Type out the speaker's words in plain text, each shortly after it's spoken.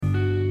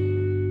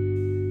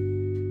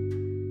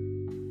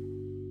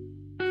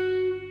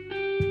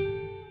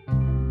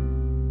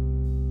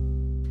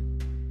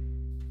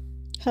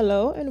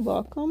Hello and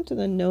welcome to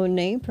the No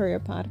Name Prayer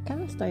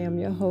Podcast. I am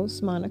your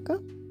host,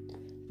 Monica.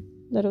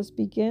 Let us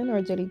begin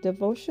our daily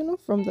devotional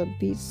from the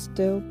Be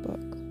Still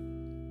book.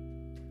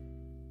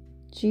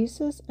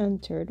 Jesus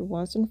entered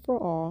once and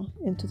for all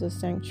into the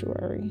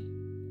sanctuary,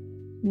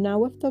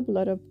 not with the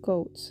blood of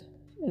goats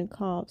and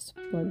calves,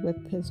 but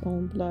with his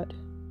own blood.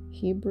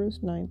 Hebrews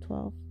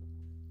 9:12.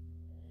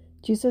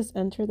 Jesus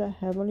entered the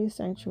heavenly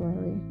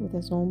sanctuary with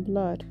his own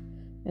blood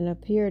and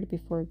appeared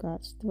before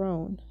God's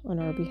throne on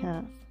our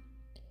behalf.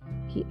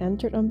 He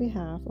entered on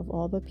behalf of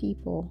all the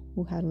people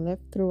who had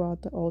lived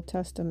throughout the Old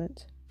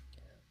Testament,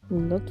 who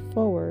looked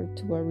forward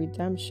to a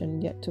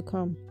redemption yet to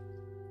come.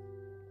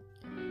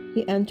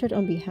 He entered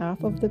on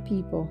behalf of the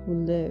people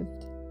who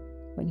lived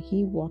when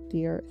he walked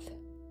the earth,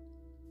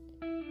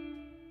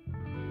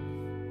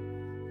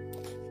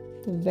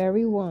 the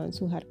very ones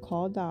who had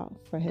called out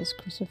for his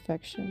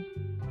crucifixion.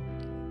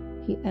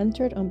 He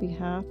entered on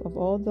behalf of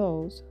all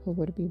those who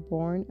would be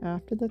born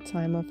after the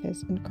time of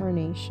his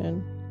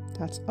incarnation.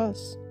 That's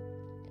us.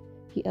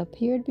 He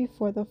appeared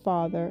before the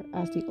Father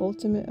as the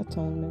ultimate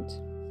atonement.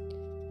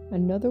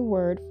 Another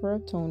word for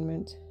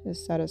atonement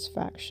is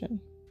satisfaction.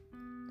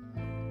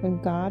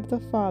 When God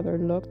the Father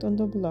looked on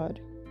the blood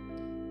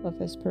of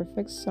his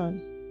perfect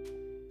Son,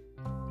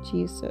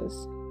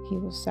 Jesus, he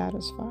was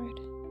satisfied.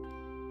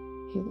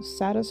 He was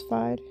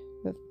satisfied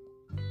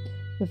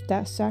with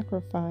that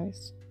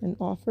sacrifice and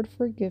offered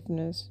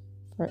forgiveness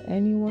for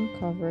anyone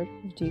covered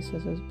with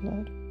Jesus'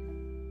 blood.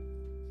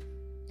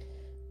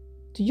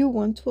 Do you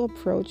want to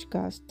approach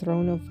God's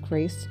throne of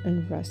grace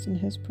and rest in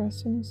his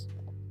presence?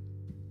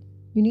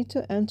 You need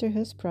to enter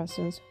his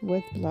presence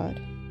with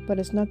blood, but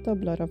it's not the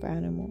blood of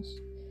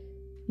animals.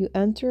 You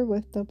enter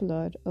with the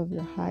blood of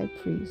your high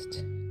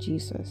priest,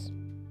 Jesus.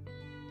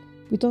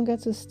 We don't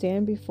get to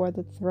stand before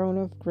the throne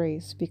of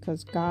grace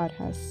because God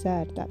has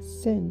said that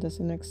sin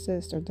doesn't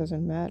exist or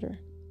doesn't matter.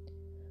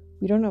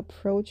 We don't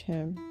approach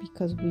him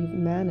because we've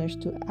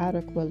managed to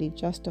adequately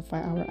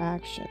justify our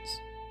actions.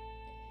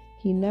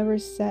 He never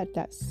said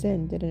that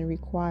sin didn't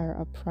require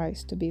a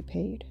price to be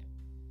paid.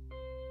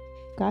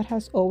 God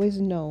has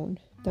always known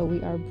that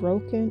we are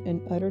broken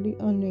and utterly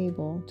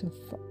unable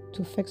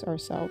to fix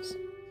ourselves.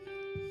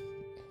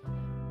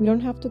 We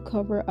don't have to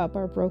cover up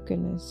our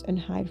brokenness and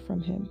hide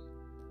from him.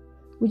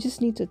 We just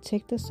need to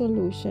take the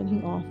solution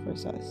he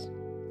offers us.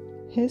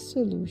 His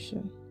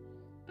solution,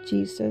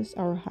 Jesus,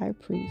 our high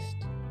priest,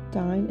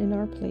 dying in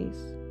our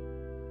place,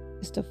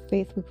 is the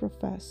faith we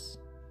profess.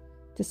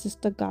 This is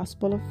the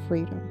gospel of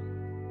freedom.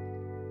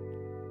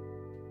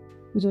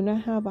 We do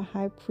not have a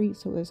high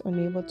priest who is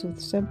unable to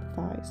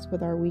sympathize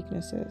with our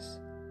weaknesses,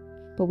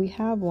 but we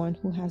have one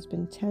who has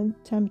been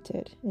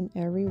tempted in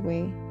every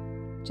way,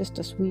 just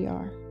as we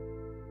are,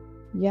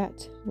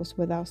 yet was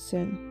without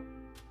sin.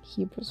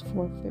 Hebrews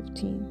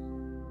 4:15.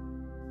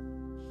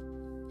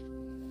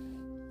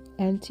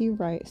 N.T.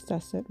 Wright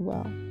says it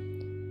well.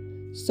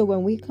 So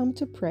when we come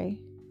to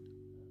pray,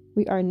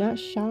 we are not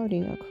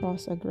shouting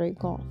across a great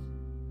gulf.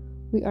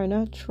 We are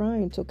not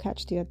trying to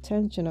catch the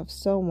attention of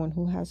someone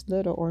who has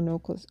little or no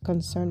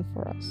concern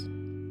for us.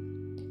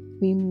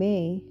 We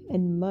may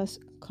and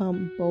must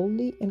come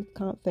boldly and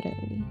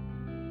confidently.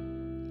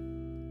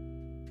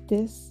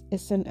 This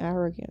is an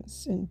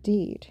arrogance.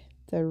 Indeed,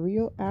 the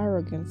real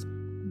arrogance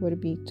would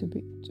be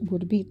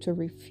to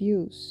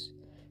refuse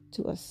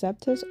to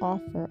accept his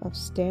offer of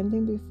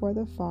standing before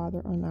the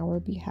Father on our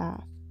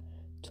behalf,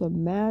 to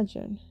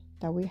imagine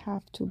that we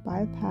have to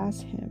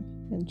bypass him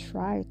and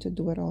try to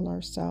do it all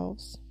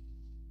ourselves.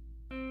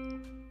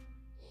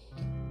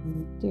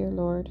 Dear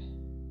Lord,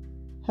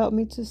 help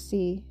me to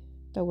see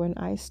that when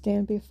I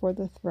stand before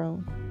the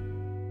throne,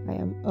 I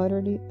am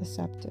utterly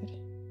accepted.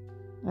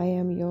 I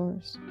am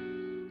yours.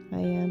 I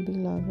am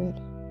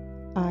beloved.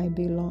 I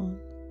belong.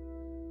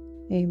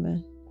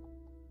 Amen.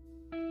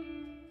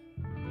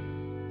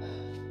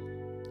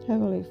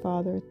 Heavenly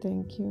Father,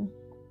 thank you.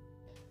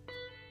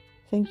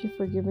 Thank you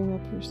for giving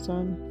up your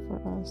Son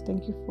for us.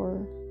 Thank you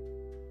for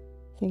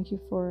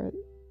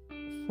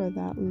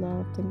that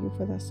love. Thank you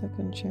for that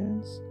second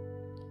chance.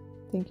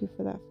 Thank you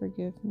for that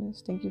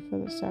forgiveness. Thank you for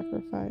the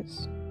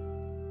sacrifice.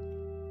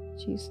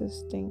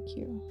 Jesus, thank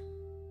you.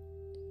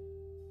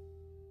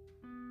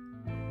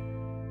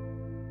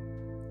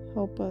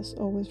 Help us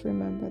always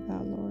remember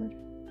that, Lord.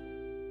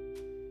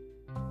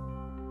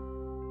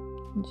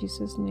 In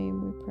Jesus'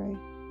 name we pray.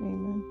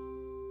 Amen.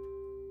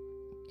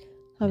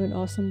 Have an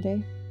awesome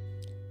day.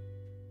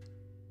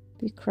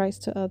 Be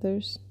Christ to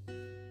others.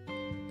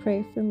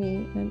 Pray for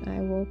me and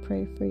I will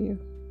pray for you.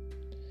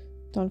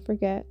 Don't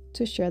forget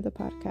to share the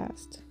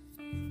podcast.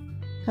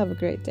 Have a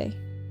great day.